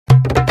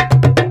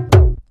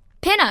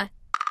Pinna!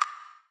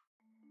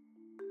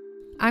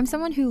 I'm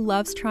someone who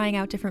loves trying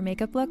out different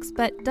makeup looks,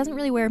 but doesn't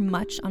really wear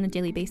much on a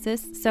daily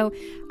basis, so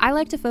I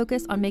like to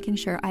focus on making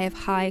sure I have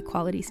high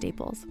quality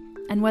staples.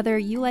 And whether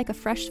you like a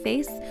fresh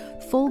face,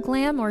 full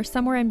glam, or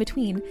somewhere in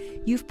between,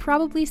 you've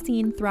probably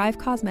seen Thrive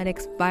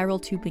Causemetics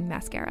Viral Tubing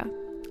Mascara.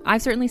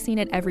 I've certainly seen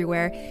it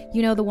everywhere.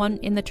 You know, the one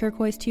in the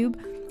turquoise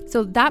tube?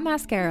 So that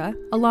mascara,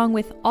 along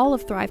with all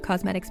of Thrive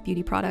Causemetics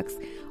beauty products,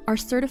 are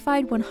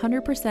certified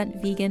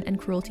 100% vegan and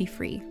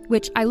cruelty-free,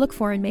 which I look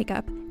for in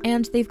makeup,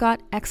 and they've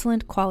got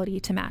excellent quality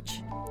to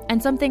match.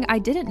 And something I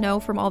didn't know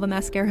from all the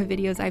mascara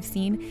videos I've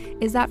seen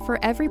is that for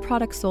every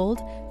product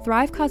sold,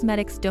 Thrive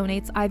Causemetics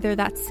donates either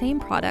that same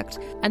product,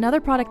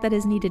 another product that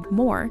is needed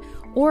more,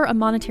 or a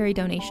monetary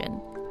donation.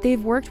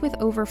 They've worked with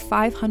over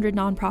 500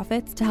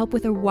 nonprofits to help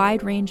with a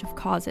wide range of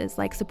causes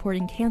like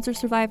supporting cancer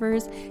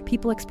survivors,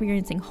 people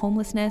experiencing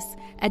homelessness,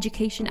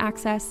 education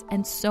access,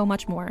 and so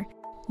much more.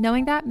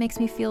 Knowing that makes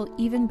me feel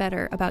even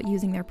better about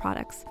using their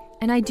products.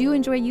 And I do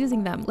enjoy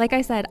using them. Like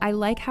I said, I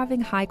like having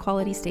high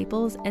quality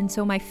staples, and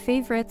so my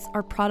favorites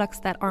are products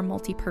that are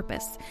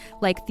multi-purpose,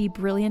 like the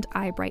Brilliant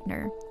Eye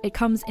Brightener. It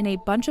comes in a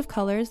bunch of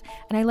colors,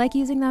 and I like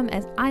using them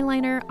as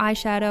eyeliner,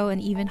 eyeshadow, and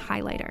even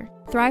highlighter.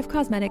 Thrive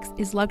Causemetics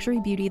is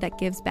luxury beauty that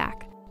gives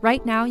back.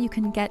 Right now, you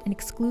can get an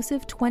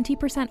exclusive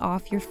 20%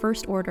 off your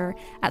first order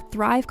at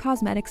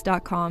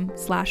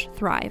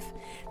thrivecausemetics.com/thrive.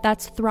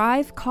 That's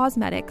Thrive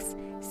Causemetics,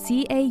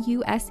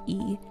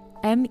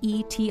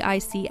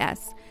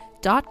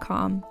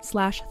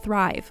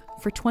 CAUSEMETICS.com/thrive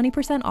for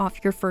 20% off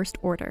your first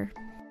order.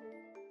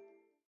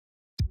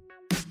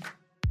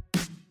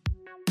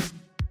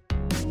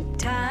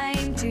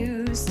 Time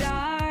to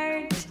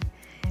start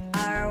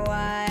our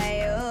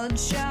wild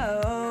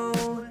show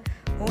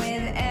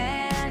with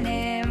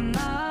animals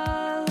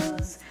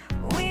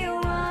we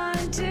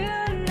want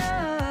to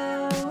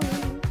know.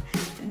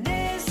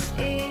 This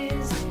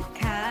is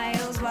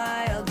Kyle's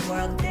Wild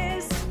World.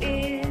 This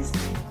is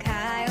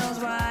Kyle's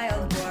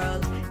Wild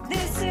World.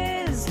 This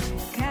is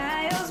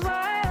Kyle's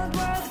Wild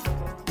World.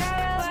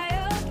 Kyle's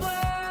Wild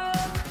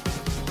World.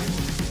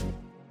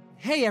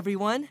 Hey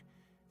everyone!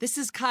 This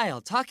is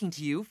Kyle talking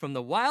to you from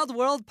the Wild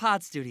World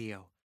Pod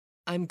Studio.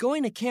 I'm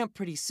going to camp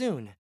pretty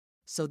soon,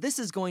 so this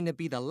is going to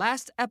be the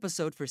last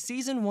episode for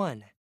Season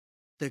 1.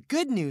 The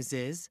good news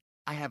is,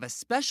 I have a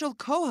special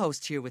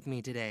co-host here with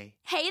me today.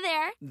 Hey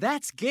there!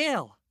 That's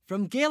Gail,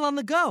 from Gail on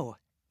the Go.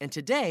 And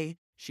today,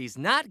 she's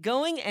not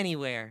going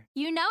anywhere.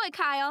 You know it,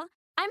 Kyle.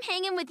 I'm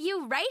hanging with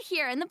you right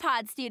here in the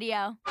pod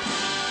studio.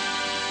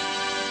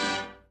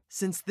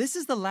 Since this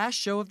is the last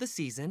show of the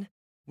season,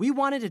 we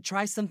wanted to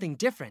try something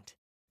different.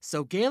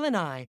 So Gail and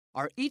I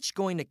are each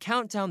going to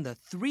count down the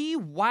 3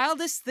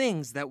 wildest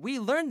things that we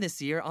learned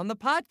this year on the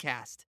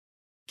podcast.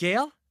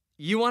 Gail,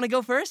 you want to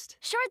go first?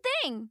 Sure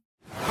thing.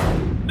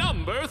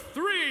 Number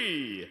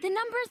 3. The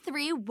number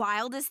 3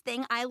 wildest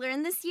thing I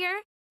learned this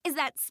year is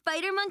that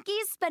spider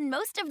monkeys spend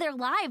most of their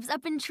lives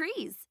up in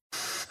trees.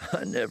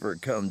 I never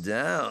come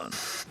down.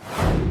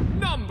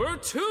 Number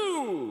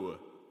 2.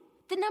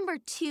 The number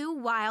 2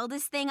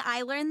 wildest thing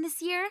I learned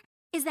this year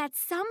is that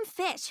some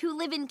fish who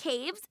live in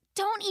caves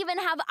don't even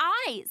have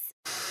eyes.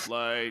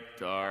 Light,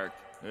 dark,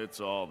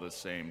 it's all the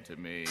same to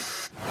me.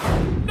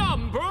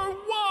 Number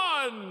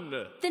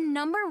 1. The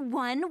number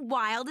 1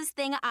 wildest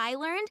thing I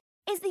learned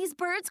is these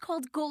birds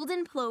called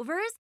golden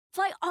plovers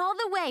fly all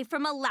the way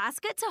from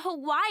Alaska to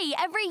Hawaii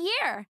every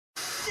year.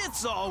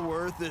 It's all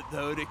worth it,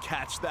 though, to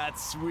catch that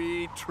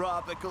sweet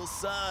tropical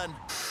sun.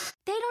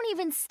 They don't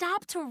even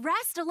stop to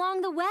rest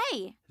along the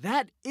way.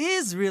 That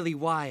is really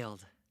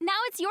wild. Now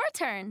it's your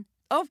turn.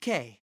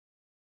 Okay.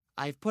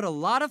 I've put a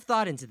lot of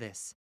thought into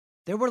this.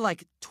 There were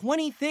like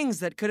 20 things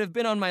that could have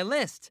been on my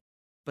list.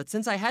 But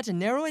since I had to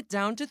narrow it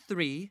down to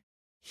 3,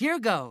 here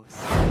goes.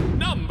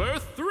 Number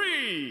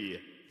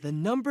 3. The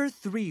number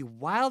 3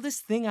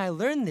 wildest thing I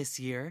learned this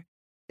year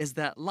is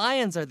that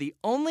lions are the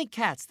only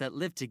cats that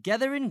live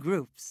together in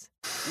groups.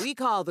 We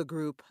call the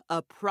group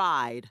a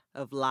pride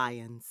of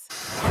lions.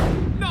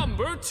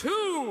 Number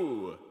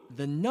 2.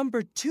 The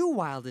number 2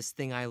 wildest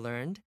thing I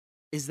learned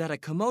is that a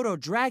Komodo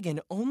dragon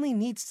only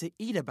needs to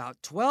eat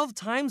about 12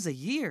 times a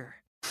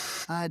year.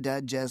 I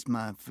digest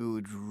my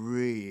food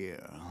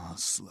real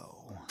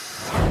slow.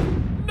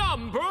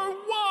 Number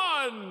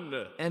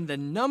 1. And the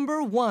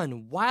number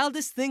 1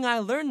 wildest thing I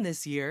learned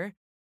this year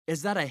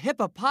is that a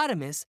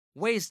hippopotamus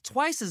weighs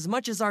twice as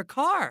much as our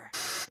car.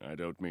 I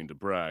don't mean to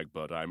brag,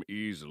 but I'm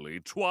easily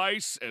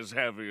twice as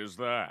heavy as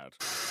that.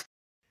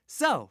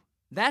 So,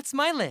 that's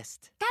my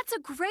list. That's a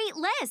great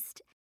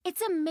list.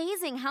 It's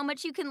amazing how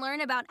much you can learn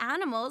about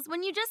animals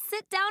when you just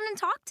sit down and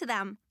talk to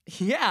them.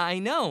 Yeah, I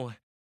know.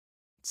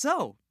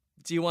 So,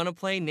 do you want to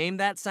play Name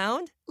That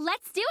Sound?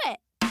 Let's do it.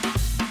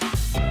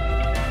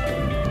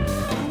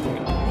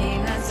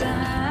 Name that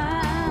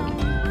sound.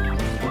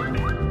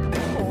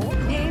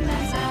 Name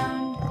that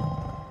sound.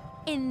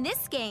 In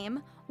this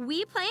game,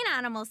 we play an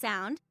animal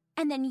sound,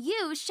 and then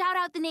you shout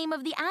out the name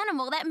of the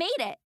animal that made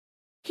it.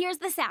 Here's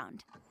the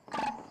sound.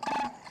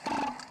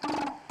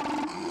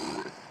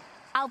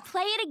 I'll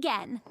play it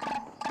again.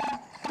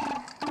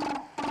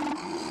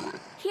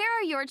 Here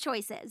are your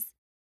choices.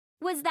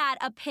 Was that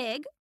a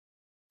pig,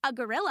 a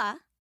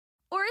gorilla,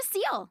 or a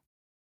seal?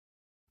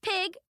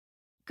 Pig,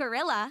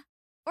 gorilla,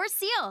 or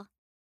seal?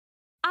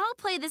 I'll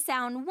play the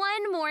sound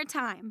one more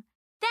time.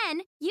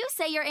 Then you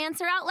say your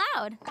answer out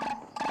loud.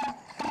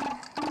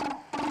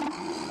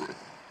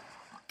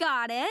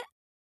 Got it?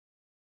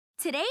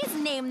 Today's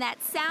Name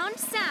That Sound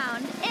is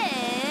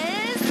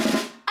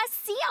a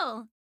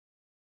seal.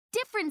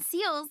 Different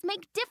seals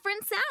make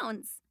different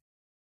sounds.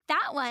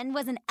 That one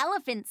was an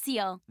elephant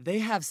seal. They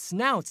have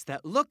snouts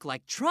that look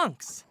like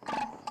trunks.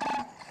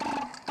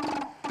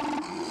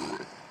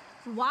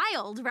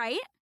 Wild,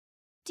 right?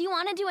 Do you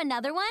want to do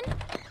another one?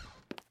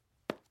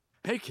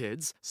 Hey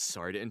kids,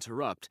 sorry to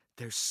interrupt.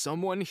 There's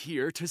someone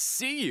here to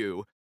see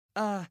you.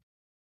 Can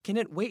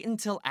it wait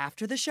until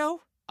after the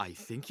show? I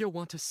think you'll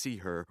want to see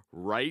her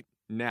right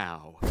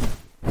now.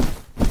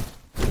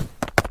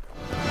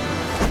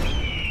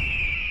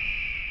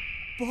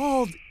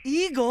 Bald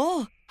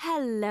eagle?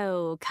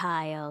 Hello,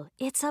 Kyle.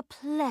 It's a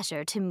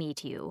pleasure to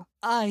meet you.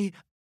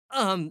 I'm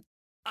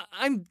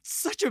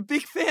such a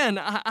big fan.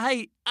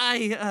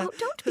 Oh,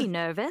 don't be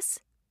nervous.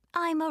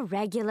 I'm a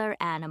regular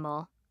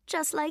animal,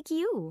 just like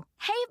you.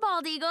 Hey,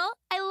 Bald Eagle.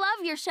 I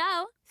love your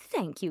show.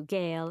 Thank you,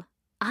 Gail.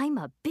 I'm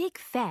a big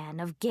fan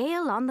of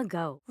Gail on the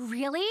Go.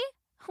 Really?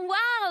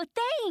 Wow,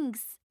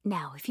 thanks.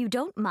 Now, if you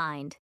don't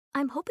mind,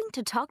 I'm hoping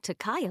to talk to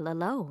Kyle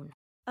alone.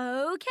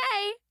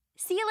 Okay.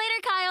 See you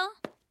later, Kyle.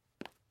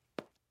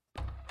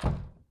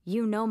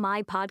 You know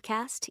my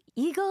podcast,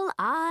 Eagle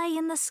Eye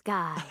in the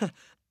Sky.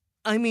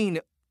 I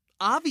mean,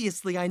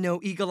 obviously I know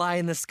Eagle Eye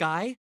in the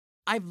Sky.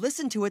 I've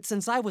listened to it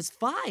since I was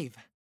 5.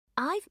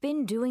 I've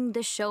been doing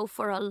the show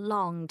for a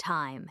long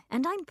time,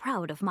 and I'm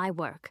proud of my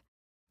work.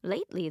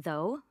 Lately,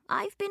 though,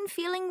 I've been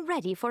feeling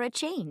ready for a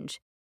change.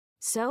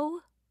 So,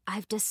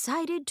 I've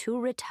decided to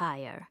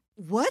retire.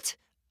 What?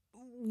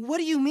 What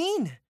do you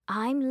mean?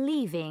 I'm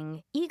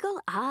leaving Eagle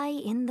Eye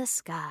in the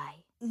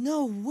Sky.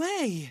 No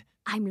way.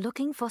 I'm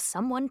looking for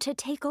someone to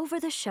take over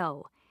the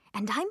show,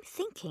 and I'm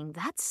thinking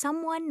that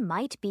someone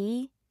might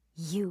be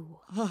you.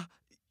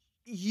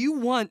 You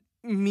want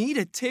me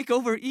to take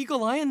over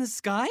Eagle Eye in the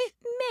Sky?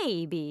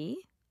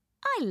 Maybe.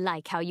 I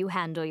like how you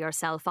handle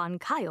yourself on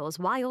Kyle's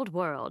Wild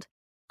World.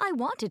 I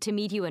wanted to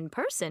meet you in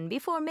person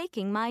before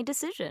making my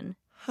decision.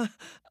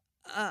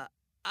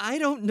 I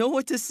don't know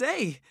what to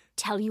say.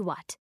 Tell you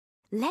what,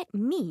 let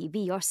me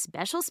be your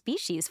special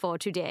species for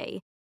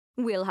today.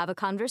 We'll have a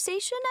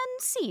conversation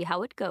and see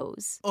how it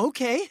goes.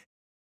 Okay,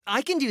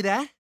 I can do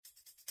that.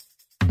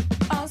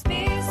 All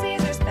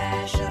species are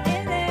special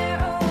in their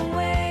own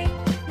way.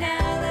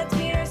 Now let's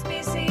meet our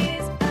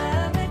species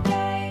of the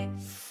day.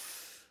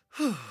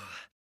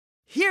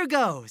 Here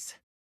goes.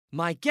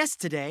 My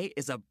guest today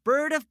is a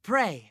bird of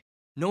prey,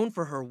 known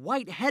for her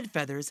white head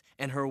feathers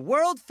and her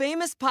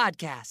world-famous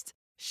podcast.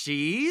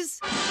 She's...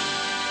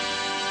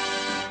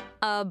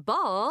 a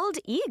bald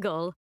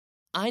eagle.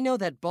 I know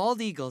that bald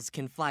eagles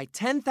can fly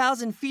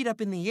 10,000 feet up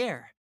in the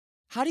air.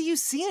 How do you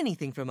see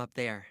anything from up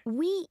there?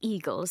 We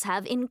eagles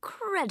have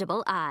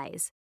incredible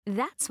eyes.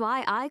 That's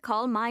why I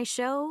call my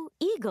show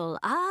Eagle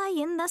Eye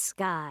in the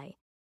Sky.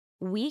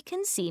 We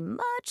can see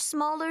much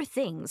smaller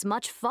things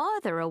much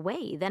farther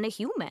away than a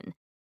human.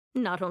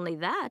 Not only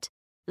that,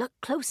 look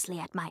closely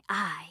at my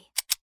eye.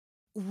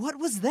 What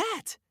was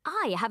that?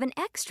 I have an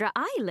extra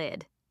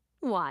eyelid.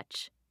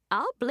 Watch.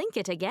 I'll blink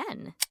it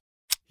again.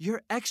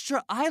 Your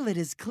extra eyelid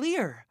is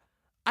clear.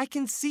 I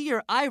can see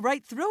your eye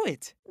right through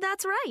it.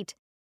 That's right.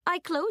 I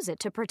close it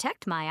to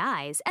protect my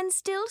eyes and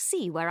still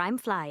see where I'm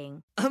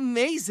flying.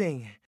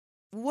 Amazing.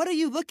 What are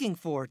you looking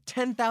for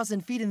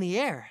 10,000 feet in the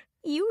air?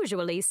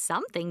 Usually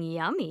something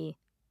yummy.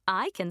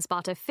 I can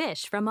spot a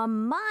fish from a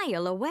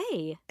mile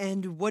away.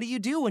 And what do you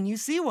do when you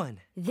see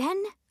one?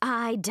 Then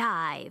I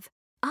dive.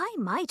 I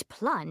might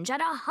plunge at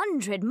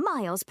 100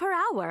 miles per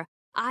hour.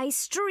 I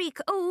streak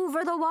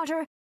over the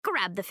water,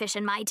 grab the fish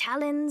in my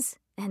talons,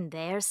 and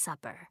there's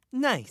supper.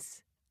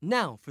 Nice.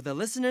 Now, for the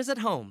listeners at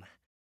home,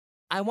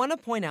 I want to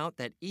point out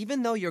that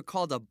even though you're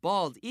called a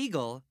bald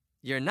eagle,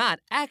 you're not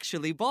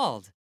actually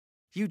bald.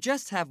 You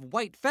just have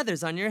white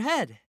feathers on your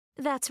head.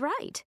 That's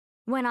right.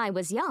 When I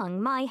was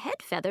young, my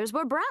head feathers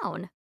were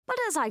brown. But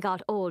as I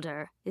got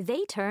older,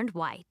 they turned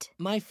white.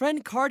 My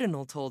friend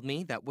Cardinal told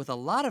me that with a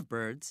lot of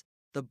birds,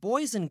 the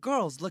boys and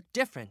girls look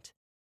different.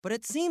 But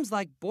it seems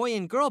like boy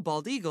and girl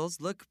bald eagles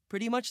look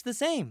pretty much the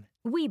same.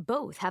 We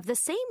both have the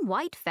same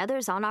white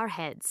feathers on our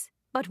heads,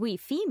 but we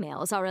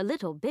females are a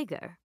little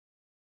bigger.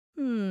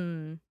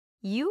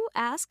 You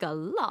ask a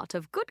lot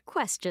of good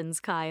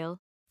questions, Kyle.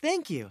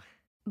 Thank you.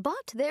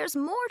 But there's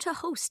more to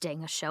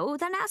hosting a show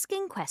than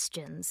asking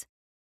questions.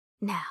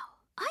 Now,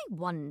 I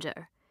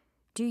wonder,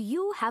 do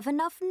you have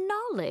enough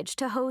knowledge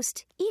to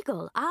host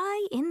Eagle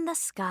Eye in the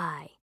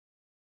Sky?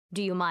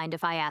 Do you mind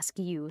if I ask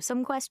you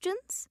some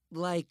questions?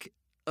 Like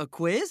a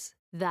quiz?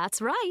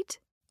 That's right.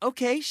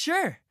 Okay,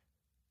 sure.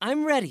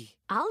 I'm ready.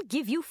 I'll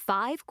give you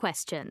 5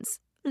 questions.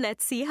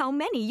 Let's see how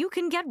many you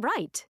can get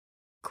right.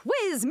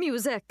 Quiz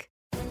music!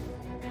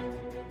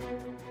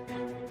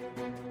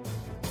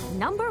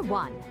 Number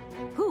 1.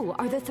 Who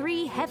are the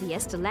 3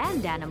 heaviest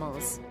land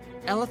animals?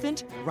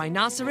 Elephant,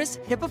 rhinoceros,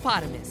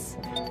 hippopotamus.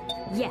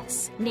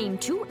 Yes, name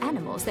 2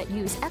 animals that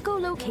use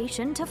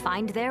echolocation to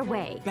find their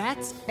way.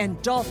 Bats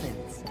and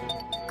dolphins.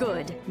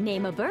 Good.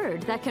 Name a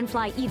bird that can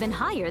fly even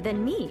higher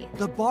than me.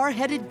 The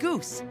bar-headed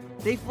goose.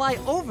 They fly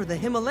over the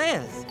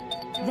Himalayas.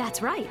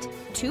 That's right.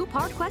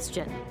 2-part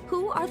question.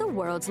 Who are the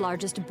world's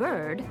largest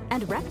bird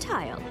and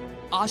reptile?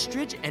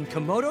 Ostrich and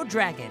Komodo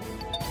dragon.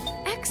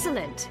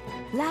 Excellent.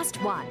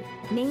 Last one.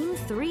 Name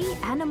 3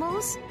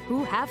 animals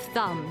who have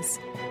thumbs.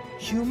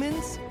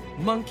 Humans,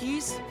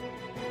 monkeys,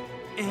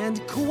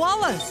 and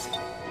koalas.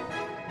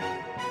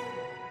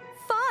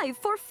 5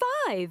 for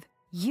 5.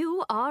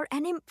 You are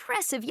an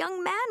impressive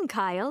young man,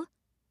 Kyle.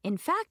 In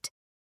fact,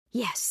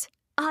 yes,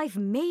 I've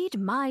made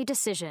my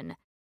decision.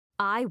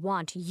 I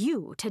want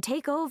you to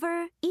take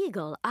over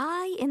Eagle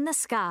Eye in the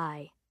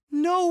Sky.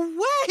 No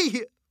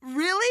way!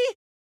 Really?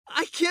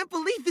 I can't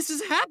believe this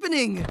is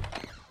happening!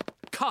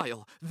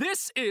 Kyle,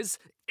 this is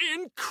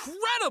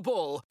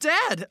incredible!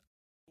 Dad,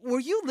 were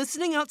you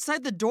listening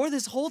outside the door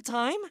this whole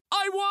time?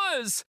 I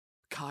was!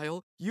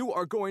 Kyle, you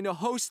are going to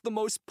host the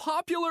most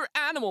popular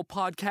animal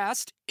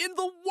podcast in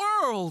the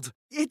world!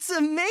 It's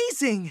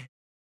amazing!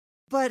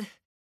 But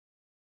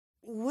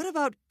what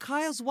about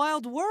Kyle's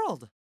Wild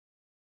World?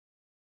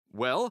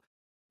 Well,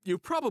 you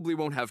probably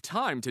won't have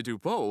time to do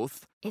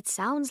both. It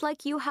sounds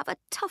like you have a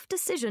tough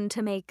decision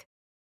to make.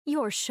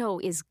 Your show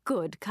is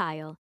good,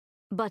 Kyle.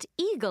 But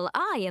Eagle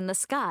Eye in the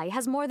Sky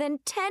has more than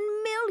 10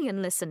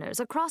 million listeners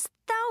across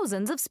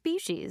thousands of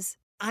species.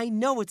 I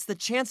know it's the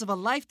chance of a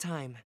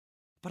lifetime,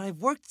 but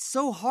I've worked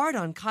so hard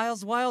on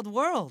Kyle's Wild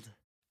World.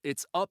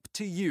 It's up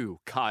to you,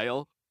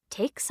 Kyle.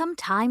 Take some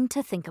time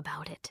to think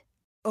about it.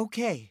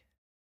 Okay,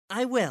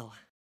 I will.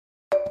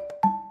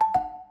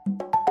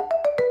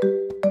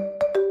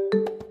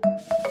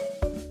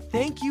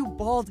 Thank you,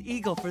 Bald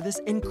Eagle, for this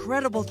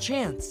incredible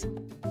chance.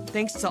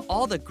 Thanks to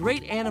all the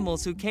great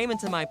animals who came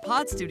into my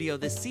pod studio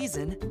this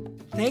season.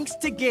 Thanks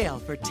to Gail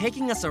for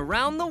taking us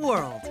around the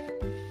world.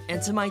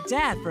 And to my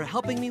dad for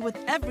helping me with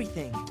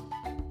everything.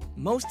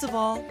 Most of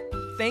all,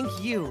 thank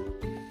you,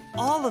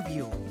 all of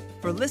you,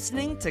 for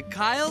listening to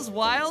Kyle's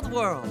Wild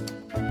World.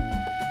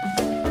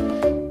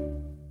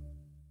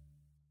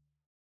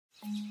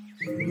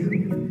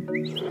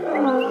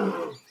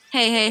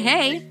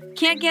 Hey.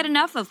 Can't get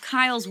enough of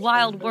Kyle's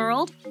Wild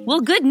World? Well,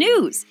 good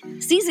news.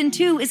 Season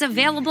 2 is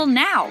available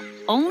now,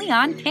 only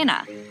on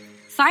Pinna.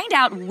 Find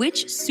out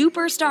which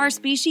superstar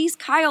species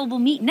Kyle will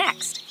meet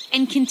next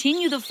and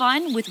continue the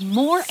fun with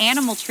more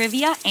animal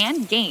trivia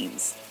and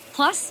games.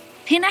 Plus,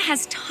 Pinna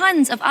has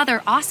tons of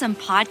other awesome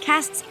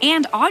podcasts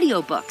and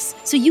audiobooks,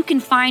 so you can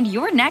find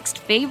your next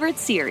favorite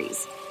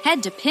series.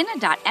 Head to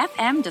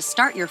pinna.fm to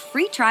start your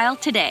free trial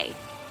today.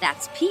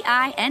 That's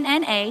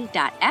PINNA.FM.